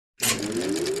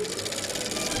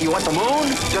You want the moon?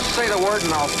 Just say the word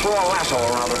and I'll throw a lasso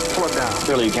around it and pull it down.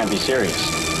 Surely you can't be serious.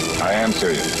 I am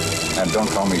serious. And don't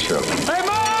call me Shirley. Hey,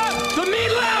 Mom! The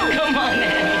meatloaf! Come on,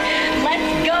 Annie.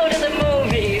 Let's go to the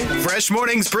movies. Fresh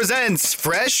Mornings presents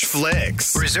Fresh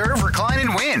Flicks. Reserve, recline,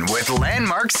 and win with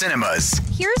Landmark Cinemas.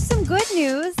 Here's some good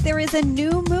news. There is a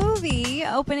new movie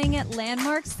opening at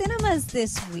Landmark Cinemas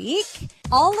this week,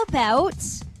 all about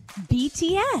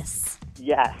BTS.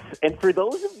 Yes, and for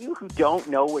those of you who don't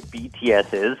know what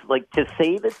BTS is, like, to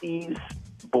say that these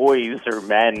boys or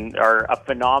men are a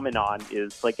phenomenon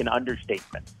is like an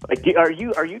understatement. Like, are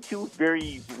you two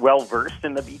very well versed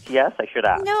in the BTS? I should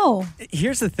ask. No.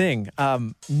 Here's the thing.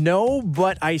 No,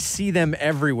 but I see them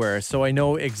everywhere, so I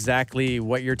know exactly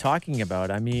what you're talking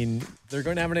about. I mean, they're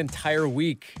going to have an entire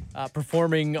week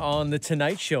performing on The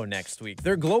Tonight Show next week.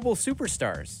 They're global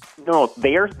superstars. No,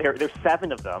 there's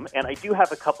 7 of them, and I do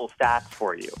have a couple stats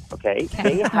for you, okay?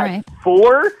 They have All right.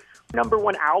 4 number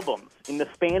 1 albums in the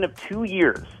span of 2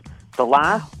 years. The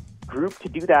last group to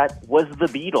do that was the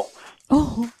Beatles.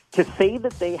 Oh. To say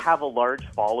that they have a large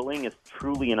following is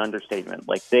truly an understatement.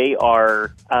 Like, they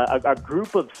are a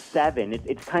group of 7.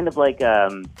 It's kind of like a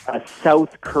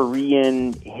South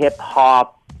Korean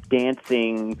hip-hop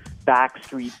dancing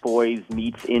Backstreet Boys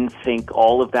meets NSYNC,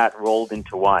 all of that rolled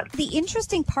into one. The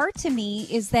interesting part to me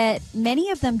is that many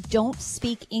of them don't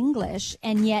speak English,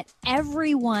 and yet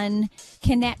everyone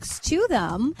connects to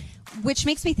them, which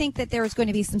makes me think that there's going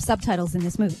to be some subtitles in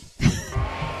this movie.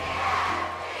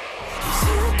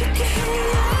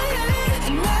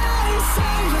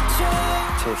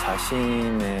 제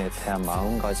자신에 대한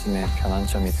마음가짐의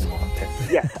변환점이 된 것 같아요.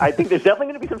 Yes, I think there's definitely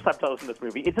going to be some subtitles in this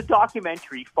movie. It's a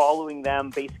documentary following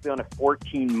them basically on a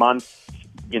 14-month,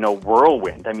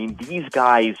 whirlwind. I mean, these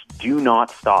guys do not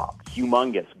stop.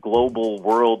 Humongous global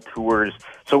world tours.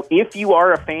 So if you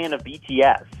are a fan of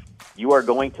BTS, you are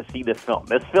going to see this film.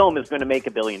 This film is going to make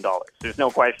 $1 billion. There's no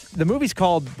question. The movie's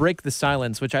called Break the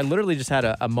Silence, which I literally just had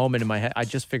a moment in my head. I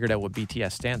just figured out what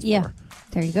BTS stands for.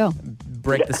 There you go.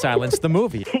 Break the Silence, the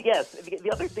movie. Yes.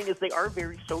 The other thing is they are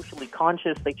very socially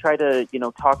conscious. They try to,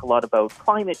 talk a lot about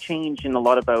climate change and a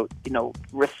lot about,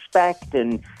 respect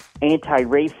and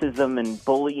anti-racism and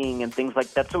bullying and things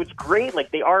like that. So it's great.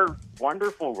 Like, they are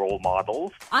wonderful role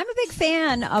models. I'm a big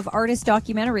fan of artist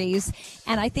documentaries,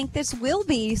 and I think this will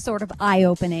be sort of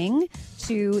eye-opening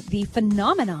to the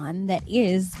phenomenon that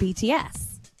is BTS.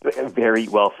 Very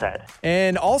well said.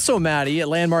 And also, Maddie, at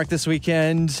Landmark this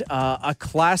weekend, a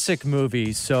classic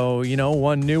movie. So,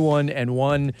 one new one and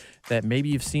one that maybe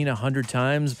you've seen 100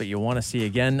 times, but you want to see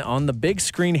again on the big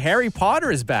screen. Harry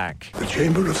Potter is back. The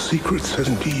Chamber of Secrets has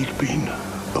indeed been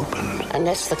opened.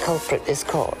 Unless the culprit is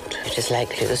caught, it is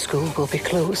likely the school will be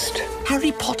closed.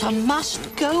 Harry Potter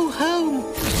must go home.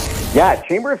 Yeah,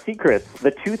 Chamber of Secrets,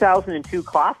 the 2002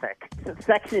 classic,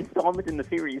 second installment in the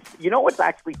series. You know what's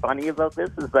actually funny about this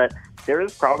is that there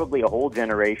is probably a whole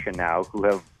generation now who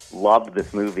have loved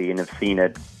this movie and have seen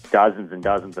it dozens and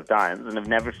dozens of times and have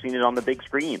never seen it on the big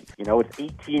screen. It's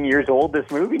 18 years old, this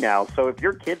movie now. So if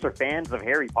your kids are fans of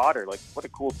Harry Potter, like, what a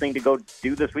cool thing to go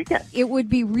do this weekend. It would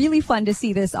be really fun to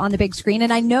see this on the big screen.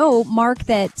 And I know, Mark,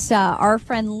 that our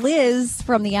friend Liz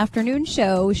from the afternoon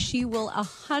show, she will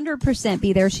 100%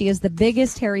 be there. She is the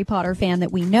biggest Harry Potter fan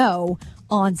that we know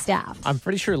on staff. I'm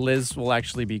pretty sure Liz will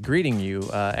actually be greeting you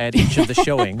at each of the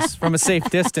showings from a safe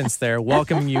distance there,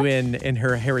 welcoming you in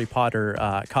her Harry Potter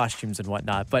costumes and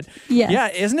whatnot. But yeah,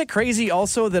 isn't it crazy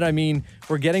also that,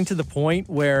 we're getting to the point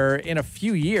where in a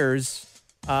few years,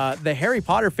 the Harry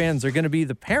Potter fans are going to be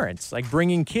the parents, like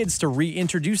bringing kids to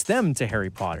reintroduce them to Harry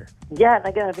Potter. Yeah, and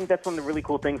again, I think that's one of the really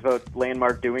cool things about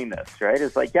Landmark doing this, right?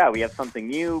 It's like, yeah, we have something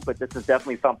new, but this is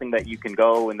definitely something that you can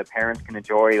go and the parents can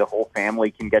enjoy, the whole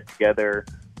family can get together.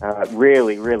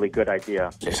 Really, really good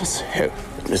idea. Let us hope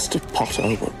that Mr. Potter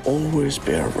will always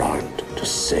be around to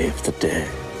save the day.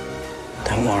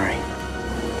 Don't worry.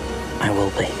 I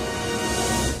will be.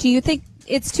 Do you think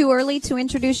it's too early to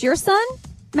introduce your son,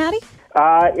 Maddie?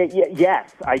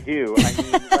 Yes, I do.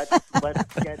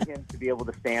 Let's get him to be able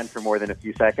to stand for more than a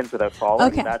few seconds without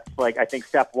falling. Okay. That's I think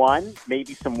step 1,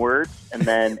 maybe some words, and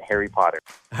then Harry Potter.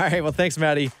 All right, well, thanks,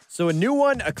 Maddie. So a new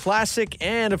one, a classic,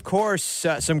 and of course,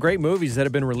 some great movies that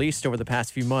have been released over the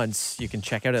past few months. You can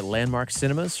check out at Landmark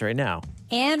Cinemas right now.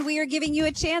 And we are giving you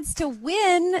a chance to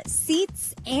win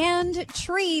seats and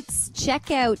treats. Check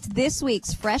out this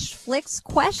week's Fresh Flicks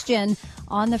question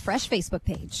on the Fresh Facebook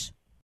page.